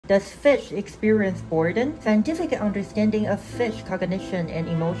Does fish experience boredom? Scientific understanding of fish cognition and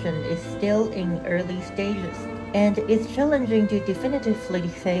emotion is still in early stages, and it's challenging to definitively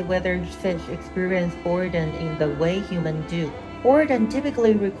say whether fish experience boredom in the way humans do. Boredom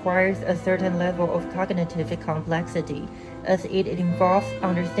typically requires a certain level of cognitive complexity, as it involves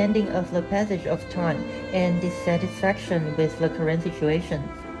understanding of the passage of time and dissatisfaction with the current situation.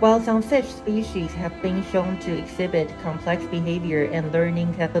 While some fish species have been shown to exhibit complex behavior and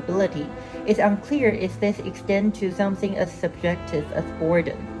learning capability, it's unclear if this extends to something as subjective as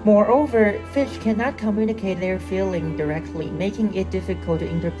boredom. Moreover, fish cannot communicate their feeling directly, making it difficult to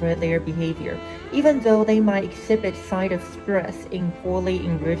interpret their behavior. Even though they might exhibit signs of stress in poorly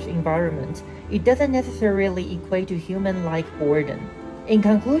enriched environments, it doesn't necessarily equate to human-like boredom. In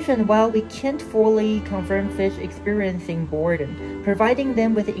conclusion, while we can't fully confirm fish experiencing boredom, providing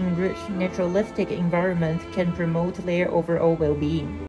them with enriched, naturalistic environments can promote their overall well-being.